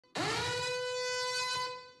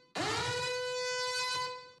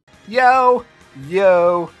Yo,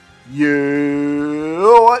 yo,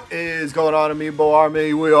 yo, what is going on, Amiibo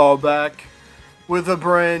Army? We are back with a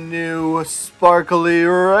brand new sparkly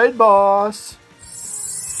raid boss.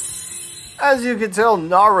 As you can tell,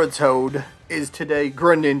 Naruto is today.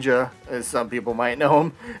 Greninja, as some people might know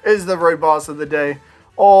him, is the raid boss of the day.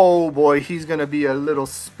 Oh boy, he's gonna be a little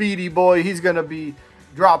speedy boy. He's gonna be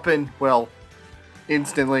dropping, well,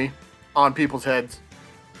 instantly on people's heads.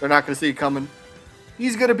 They're not gonna see it coming.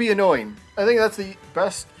 He's going to be annoying. I think that's the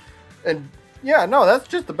best, and yeah, no, that's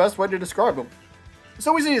just the best way to describe him.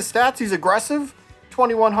 So we see his stats. He's aggressive,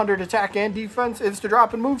 2100 attack and defense, insta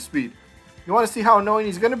drop and move speed. You want to see how annoying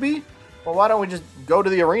he's going to be? Well, why don't we just go to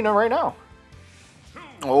the arena right now?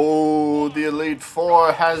 Oh, the Elite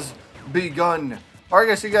Four has begun. Or I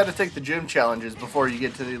guess you got to take the gym challenges before you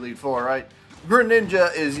get to the Elite Four, right?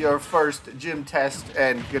 Greninja is your first gym test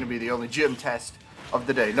and going to be the only gym test of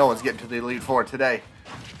the day. No one's getting to the Elite Four today.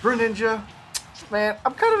 Greninja, man,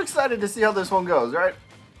 I'm kind of excited to see how this one goes, right?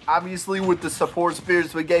 Obviously, with the support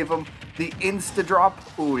spears we gave him, the insta-drop.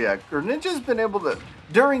 Oh, yeah, Greninja's been able to,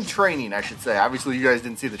 during training, I should say. Obviously, you guys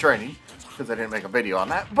didn't see the training, because I didn't make a video on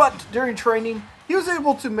that. But during training, he was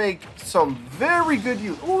able to make some very good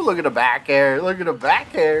use. Oh, look at the back air. Look at the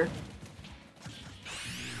back air.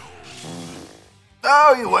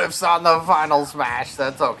 Oh, he whiffs on the final smash.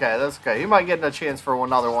 That's okay. That's okay. He might get a chance for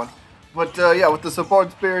another one. But, yeah, with the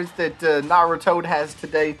support spirits that Naruto has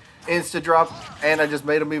today, insta-drop, and I just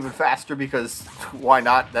made him even faster because why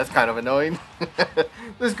not? That's kind of annoying.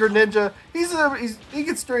 This Greninja, he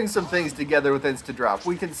can string some things together with insta-drop.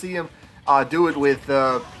 We can see him do it with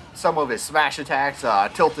some of his smash attacks,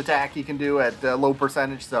 tilt attack he can do at low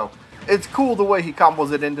percentage. So it's cool the way he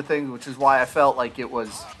combos it into things, which is why I felt like it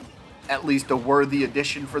was at least a worthy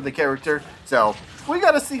addition for the character. So we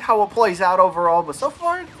got to see how it plays out overall, but so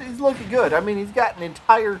far he's looking good. I mean, he's got an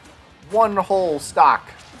entire one whole stock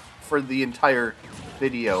for the entire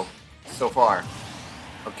video so far.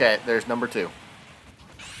 Okay, there's number 2.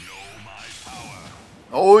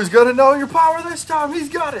 Oh, he's gonna know your power this time. He's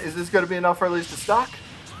got it. Is this gonna be enough for at least a stock?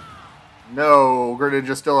 No,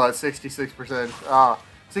 Greninja's still at 66%.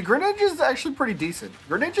 See, Greninja's actually pretty decent.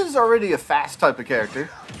 Greninja's already a fast type of character.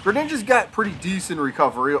 Greninja's got pretty decent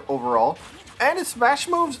recovery overall. And his smash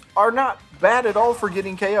moves are not bad at all for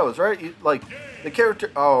getting KOs, right? Like, the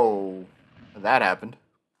character... Oh, that happened.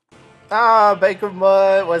 Ah, Bacon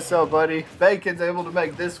Mud, what's up, buddy? Bacon's able to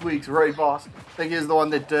make this week's raid boss. I think he's the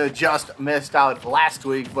one that just missed out last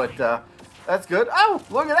week, but that's good. Oh,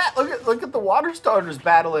 look at that! Look at the water starters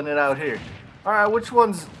battling it out here. All right, which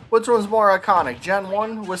one's more iconic, Gen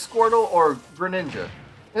 1 with Squirtle or Greninja?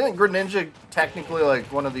 I think Greninja technically like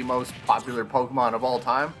one of the most popular Pokemon of all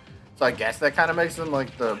time, so I guess that kind of makes him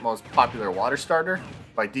like the most popular water starter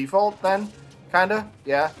by default. Then, kinda,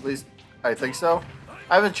 yeah, at least I think so.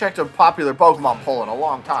 I haven't checked a popular Pokemon poll in a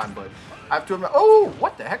long time, but I have to admit. Oh,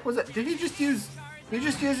 what the heck was that? Did he just use? He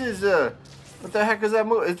just used his what the heck is that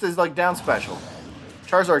move? It's his like down special.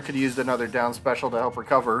 Charizard could have used another down special to help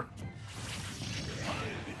recover.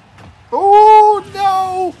 Oh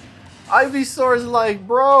no! Ivysaur's like,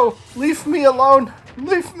 bro, leave me alone.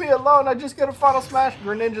 Leave me alone. I just got a final smash.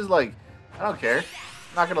 Greninja's like, I don't care.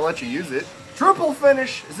 I'm not gonna let you use it. Triple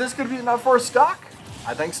finish. Is this gonna be enough for a stock?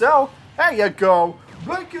 I think so. There you go.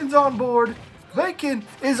 Bacon's on board. Bacon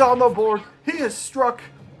is on the board. He has struck,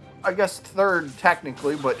 I guess, 3rd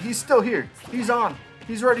technically, but he's still here. He's on.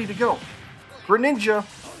 He's ready to go. Greninja.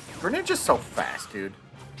 Greninja's so fast, dude.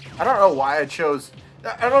 I don't know why I chose...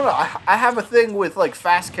 I don't know. I have a thing with, like,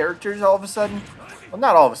 fast characters all of a sudden. Well,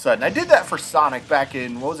 not all of a sudden. I did that for Sonic back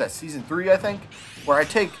in, what was that, Season 3, I think? Where I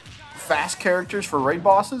take fast characters for raid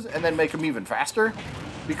bosses and then make them even faster.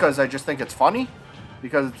 Because I just think it's funny.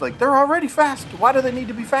 Because it's like, they're already fast. Why do they need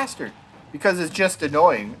to be faster? Because it's just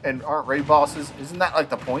annoying. And aren't raid bosses, isn't that, like,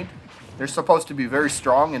 the point? They're supposed to be very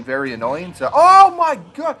strong and very annoying. So, oh, my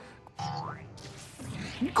God.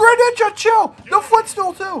 Greninja, chill. No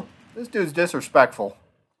footstool, too. This dude's disrespectful.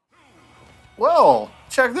 Well,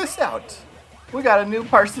 check this out. We got a new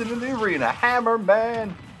person in the arena, Hammer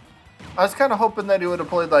Man. I was kind of hoping that he would have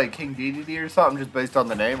played like King Dedede or something just based on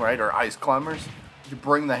the name, right? Or Ice Climbers to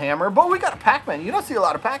bring the hammer. But we got a Pac-Man. You don't see a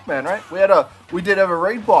lot of Pac-Man, right? We did have a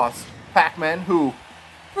raid boss, Pac-Man, who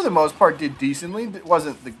for the most part did decently. It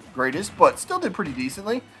wasn't the greatest, but still did pretty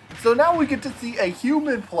decently. So now we get to see a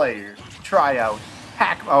human player try out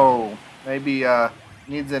Pac. Oh, maybe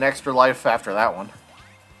needs an extra life after that one.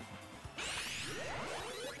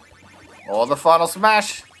 Oh, the final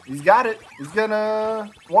smash. He's got it. He's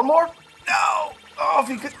gonna... One more? No. Oh, if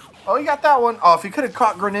he could... Oh, he got that one. Oh, if he could have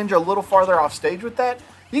caught Greninja a little farther off stage with that,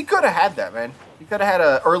 He could have had that, man. He could have had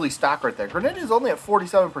an early stock right there. Greninja's only at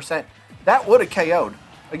 47%. That would have KO'd.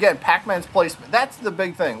 Again, Pac-Man's placement. That's the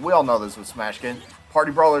big thing. We all know this with Smash Games.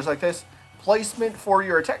 Party brawlers like this. Placement for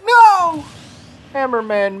your attack. No!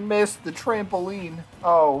 Hammerman missed the trampoline.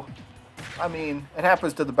 Oh. I mean, it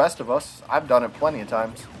happens to the best of us. I've done it plenty of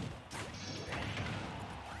times.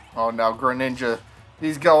 Oh, now Greninja.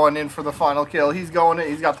 He's going in for the final kill. He's going in.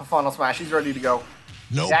 He's got the final smash. He's ready to go.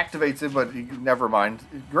 Nope. He activates it, but never mind.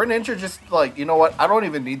 Greninja just like, you know what? I don't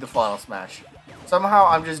even need the final smash. Somehow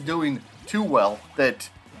I'm just doing too well that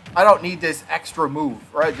I don't need this extra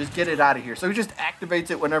move, right? Just get it out of here. So he just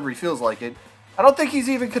activates it whenever he feels like it. I don't think he's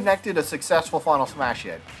even connected a successful final smash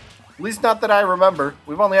yet. At least not that I remember.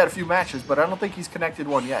 We've only had a few matches, but I don't think he's connected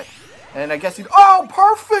one yet. And I guess he... Oh,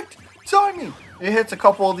 perfect timing! He hits a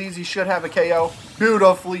couple of these. He should have a KO.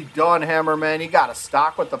 Beautifully done, Hammerman. He got a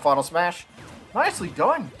stock with the final smash. Nicely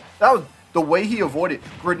done. That was the way he avoided.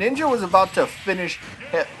 Greninja was about to finish...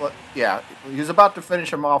 Yeah, he was about to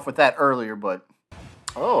finish him off with that earlier, but...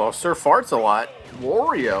 Oh, Sir Farts a lot.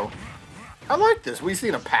 Wario. I like this. We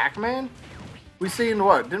seen a Pac-Man. We seen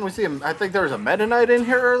what? Didn't we see him? I think there was a Meta Knight in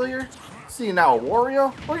here earlier. See now a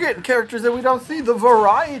Wario. We're getting characters that we don't see. The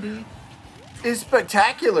variety is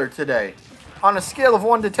spectacular today. On a scale of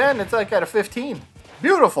 1 to 10, it's like at a 15.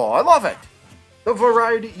 Beautiful. I love it. The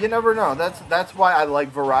variety, you never know. That's why I like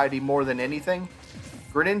variety more than anything.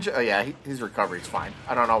 Greninja, oh yeah, his recovery's fine.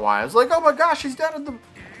 I don't know why. I was like, oh my gosh, he's down at the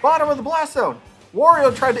bottom of the blast zone.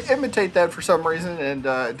 Wario tried to imitate that for some reason, and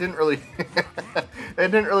it didn't really, it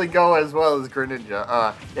didn't really go as well as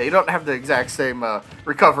Greninja. Yeah, you don't have the exact same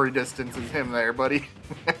recovery distance as him there, buddy.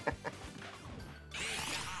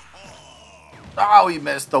 Oh, he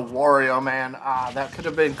missed the Wario, man. That could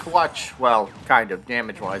have been clutch. Well, kind of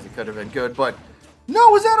damage-wise, it could have been good, but no,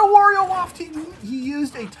 was that a Wario waft? He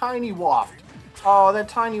used a tiny waft. Oh, that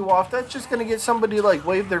tiny waft. That's just gonna get somebody like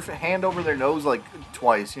wave their hand over their nose like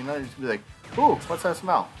twice. You know, just be like, ooh, what's that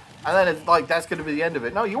smell? And then it's like, that's going to be the end of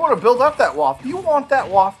it. No, you want to build up that waft. You want that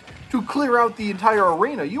waft to clear out the entire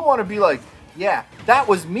arena. You want to be like, yeah, that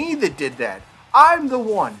was me that did that. I'm the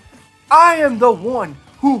one. I am the one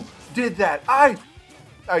who did that. I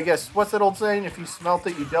guess, what's that old saying? If you smelt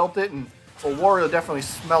it, you dealt it. And well, Wario definitely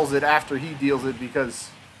smells it after he deals it because,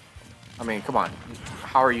 I mean, come on.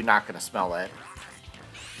 How are you not going to smell that?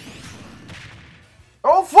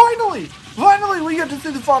 Oh, finally! Finally, we get to see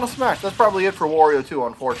the final smash. That's probably it for Wario 2,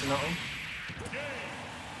 unfortunately.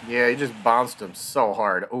 Yeah, he just bounced him so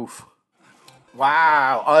hard. Oof.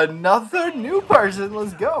 Wow, another new person.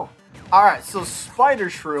 Let's go. All right, so Spider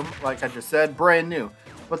Shroom, like I just said, brand new.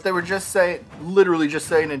 But they were just saying, literally just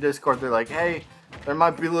saying in Discord, they're like, hey, there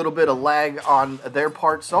might be a little bit of lag on their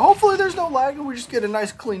part. So hopefully there's no lag and we just get a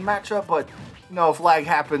nice clean matchup. But, you know, if lag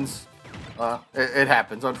happens... it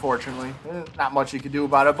happens, unfortunately. Not much you can do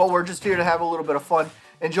about it, but we're just here to have a little bit of fun,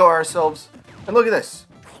 enjoy ourselves. And look at this.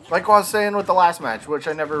 Like I was saying with the last match, which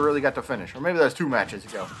I never really got to finish, or maybe that was 2 matches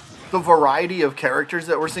ago. The variety of characters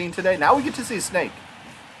that we're seeing today. Now we get to see Snake.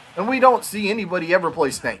 And we don't see anybody ever play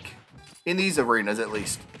Snake. In these arenas, at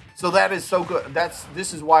least. So that is so good.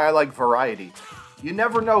 This is why I like variety. You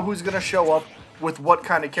never know who's going to show up with what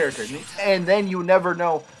kind of character. And then you never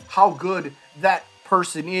know how good that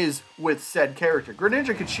person is with said character.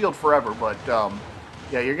 Greninja can shield forever, but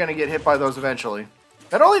yeah, you're gonna get hit by those eventually.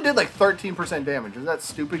 That only did like 13% damage. Is that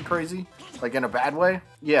stupid crazy? Like in a bad way?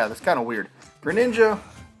 Yeah, that's kind of weird. Greninja,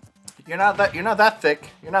 you're not that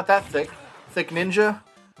thick. You're not that thick. Thick Ninja,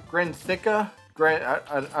 Grin-thicka.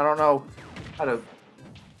 I don't know how to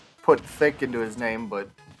put thick into his name, but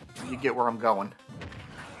you get where I'm going.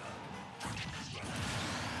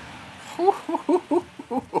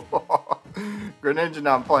 Greninja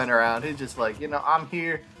not playing around. He's just like, you know, I'm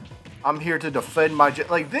here to defend my gym.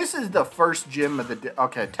 Like, this is the first gym of the...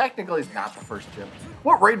 Okay, technically it's not the first gym.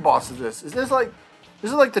 What raid boss is this? Is this like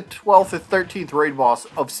the 12th or 13th raid boss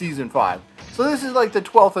of Season 5. So this is like the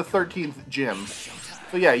 12th or 13th gym.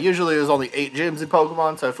 So yeah, usually there's only 8 gyms in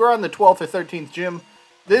Pokemon. So if we're on the 12th or 13th gym,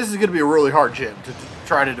 this is going to be a really hard gym to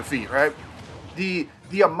try to defeat, right? The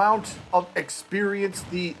amount of experience,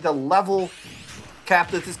 the level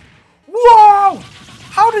cap that this... Whoa!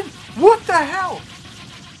 What the hell?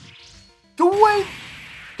 The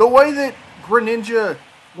way that Greninja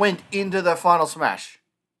went into the final smash.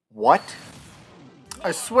 What?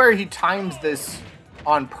 I swear he times this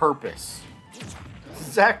on purpose.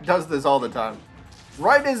 Zach does this all the time.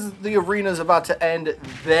 Right as the arena's about to end,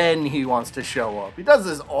 then he wants to show up. He does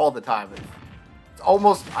this all the time. It's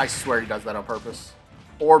almost, I swear he does that on purpose.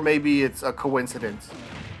 Or maybe it's a coincidence.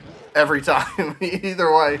 Every time.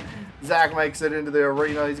 Either way, Zach makes it into the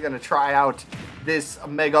arena. He's going to try out this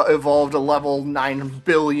Mega Evolved level 9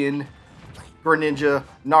 billion Greninja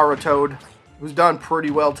Naruto, who's done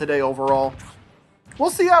pretty well today overall. We'll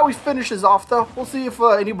see how he finishes off, though. We'll see if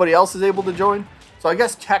anybody else is able to join. So I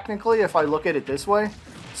guess technically, if I look at it this way,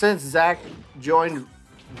 since Zach joined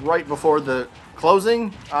right before the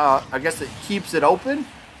closing, I guess it keeps it open.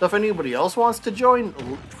 So if anybody else wants to join,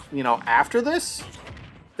 you know, after this,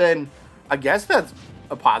 then I guess that's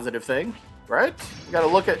a positive thing, right? You gotta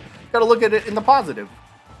look at it in the positive.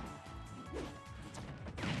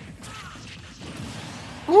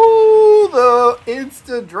 Ooh, the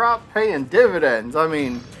Insta Drop paying dividends. I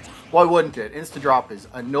mean, why wouldn't it? Insta Drop is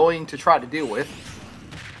annoying to try to deal with.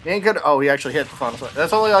 He ain't good. Oh, he actually hit the final swing.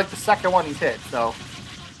 That's only like the second one he's hit, so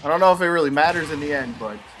I don't know if it really matters in the end,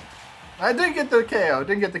 but I did get the KO.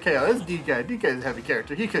 Didn't get the KO. This DK. DK is a heavy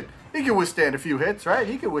character. He could withstand a few hits, right?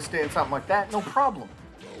 He could withstand something like that. No problem.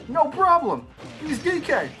 No problem. He's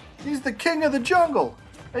DK. He's the king of the jungle.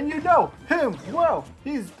 And you know him well.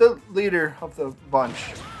 He's the leader of the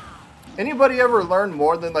bunch. Anybody ever learn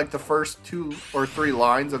more than like the first 2 or 3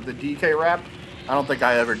 lines of the DK rap? I don't think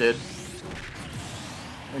I ever did.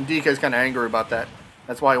 And DK's kind of angry about that.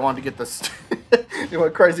 That's why he wanted to get this. He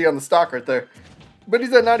went crazy on the stock right there. But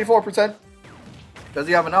he's at 94%. Does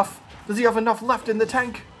he have enough? Does he have enough left in the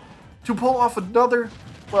tank to pull off another?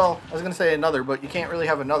 Well, I was going to say another, but you can't really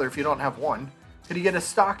have another if you don't have one. Can he get a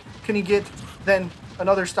stock? Can he get then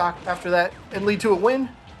another stock after that and lead to a win?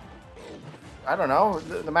 I don't know.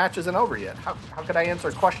 The match isn't over yet. How could I answer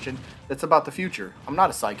a question that's about the future? I'm not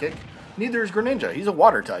a psychic. Neither is Greninja. He's a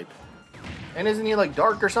water type. And isn't he like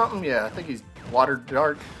dark or something? Yeah, I think he's water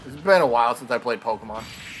dark. It's been a while since I played Pokemon.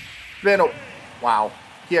 Wow.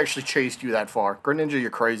 He actually chased you that far. Greninja, you're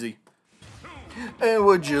crazy. And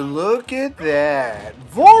would you look at that?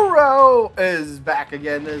 Voro is back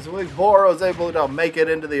again this week. Voro's able to make it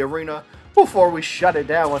into the arena before we shut it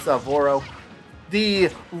down. What's up, Voro? The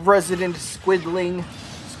resident Squidling.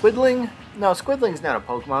 Squidling? No, Squidling's not a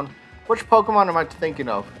Pokemon. Which Pokemon am I thinking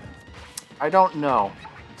of? I don't know.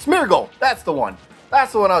 Smeargle! That's the one.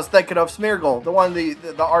 That's the one I was thinking of. Smeargle. The one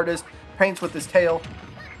the artist paints with his tail.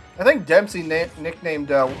 I think Dempsey nicknamed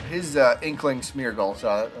his Inkling Smeargle,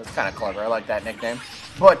 so that's kind of clever. I like that nickname.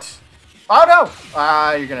 But, oh no!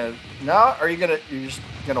 You're just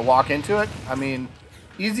gonna walk into it? I mean,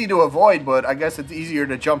 easy to avoid, but I guess it's easier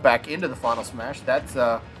to jump back into the Final Smash. That's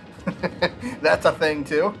that's a thing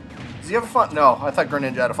too. Does he have a fun? No, I thought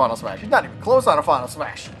Greninja had a Final Smash. He's not even close on a Final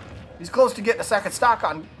Smash. He's close to getting a second stock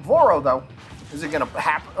on Voro though. Is it gonna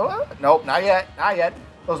happen? Nope, not yet. Not yet.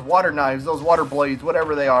 Those water knives, those water blades,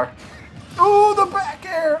 whatever they are. Ooh, the back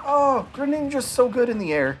air! Oh, Greninja's so good in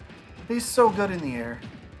the air. He's so good in the air.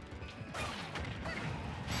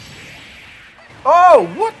 Oh,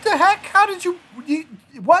 what the heck? How did you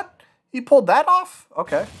what? He pulled that off?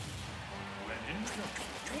 Okay.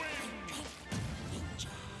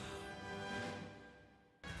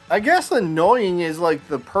 I guess annoying is like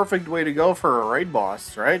the perfect way to go for a raid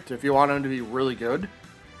boss, right? If you want him to be really good.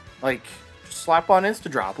 Like, slap on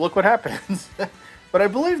Insta-Drop. Look what happens. But I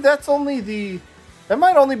believe that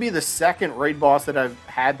might only be the second raid boss that I've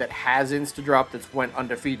had that has Insta-Drop that's went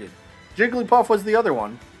undefeated. Jigglypuff was the other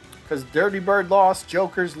one. Because Dirty Bird lost,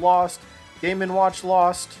 Joker's lost, Game & Watch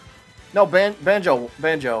lost. No, Banjo.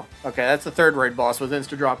 Okay, that's the third raid boss with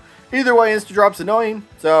Insta-Drop. Either way, Insta-Drop's annoying,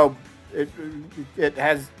 so it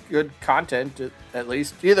has good content, at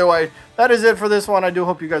least. Either way, that is it for this one. I do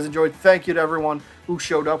hope you guys enjoyed. Thank you to everyone who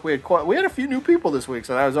showed up. We had a few new people this week,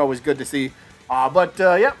 so that was always good to see.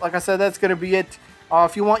 Yeah, like I said, that's going to be it.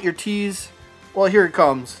 If you want your teas, well, here it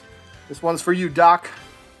comes. This one's for you, Doc.